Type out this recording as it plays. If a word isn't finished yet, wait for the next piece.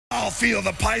feel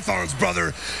the pythons,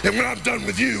 brother. And when I'm done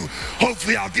with you,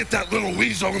 hopefully I'll get that little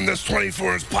weasel in this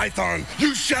 24-inch python.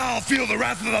 You shall feel the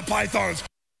wrath of the pythons.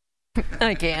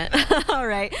 I can't. All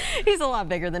right. He's a lot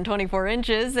bigger than 24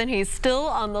 inches, and he's still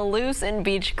on the loose in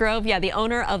Beech Grove. Yeah, the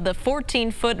owner of the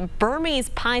 14-foot Burmese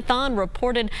python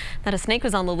reported that a snake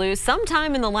was on the loose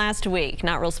sometime in the last week.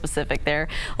 Not real specific there.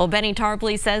 Well, Benny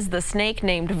Tarpley says the snake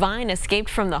named Vine escaped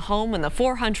from the home in the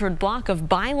 400 block of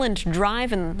Byland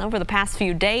Drive over the past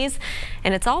few days,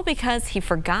 and it's all because he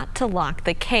forgot to lock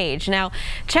the cage. Now,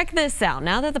 check this out.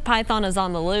 Now that the python is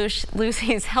on the loose,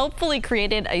 he's helpfully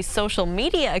created a social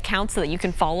media account so that you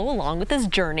can follow along with his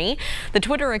journey. The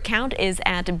Twitter account is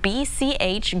at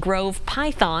BCH Grove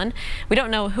Python. We don't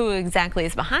know who exactly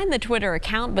is behind the Twitter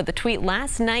account, but the tweet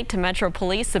last night to Metro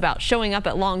Police about showing up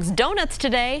at Long's Donuts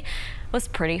today was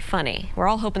pretty funny. We're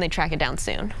all hoping they track it down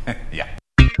soon. Yeah.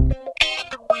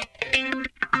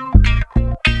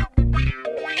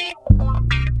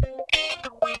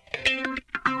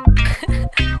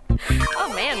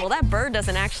 Well, that bird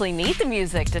doesn't actually need the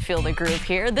music to feel the groove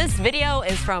here. This video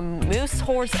is from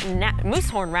Moosehorn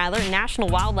National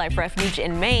Wildlife Refuge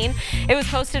in Maine. It was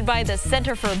posted by the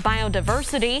Center for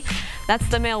Biodiversity. That's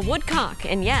the male woodcock.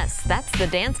 And yes, that's the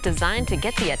dance designed to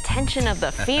get the attention of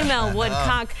the female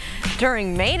woodcock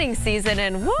during mating season.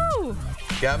 And woo!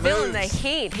 Feeling the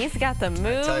heat. He's got the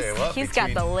moves. He's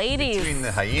got the ladies. Between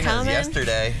the hyenas coming.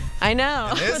 Yesterday. I know.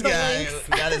 And this guy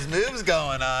got his moves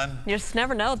going on. You just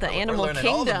never know the animal kingdom.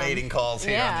 We're learning all the mating calls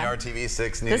here on the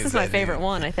RTV6 News. This is my favorite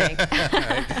one, I think.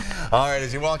 All right,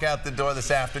 as you walk out the door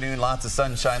this afternoon, lots of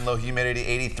sunshine, low humidity,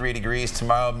 83 degrees.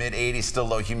 Tomorrow, mid-80s, still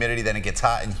low humidity. Then it gets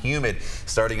hot and humid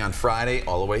starting on Friday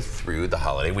all the way through the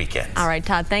holiday weekend. All right,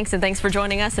 Todd, thanks. And thanks for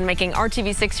joining us and making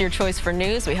RTV6 your choice for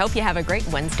news. We hope you have a great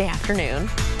Wednesday afternoon.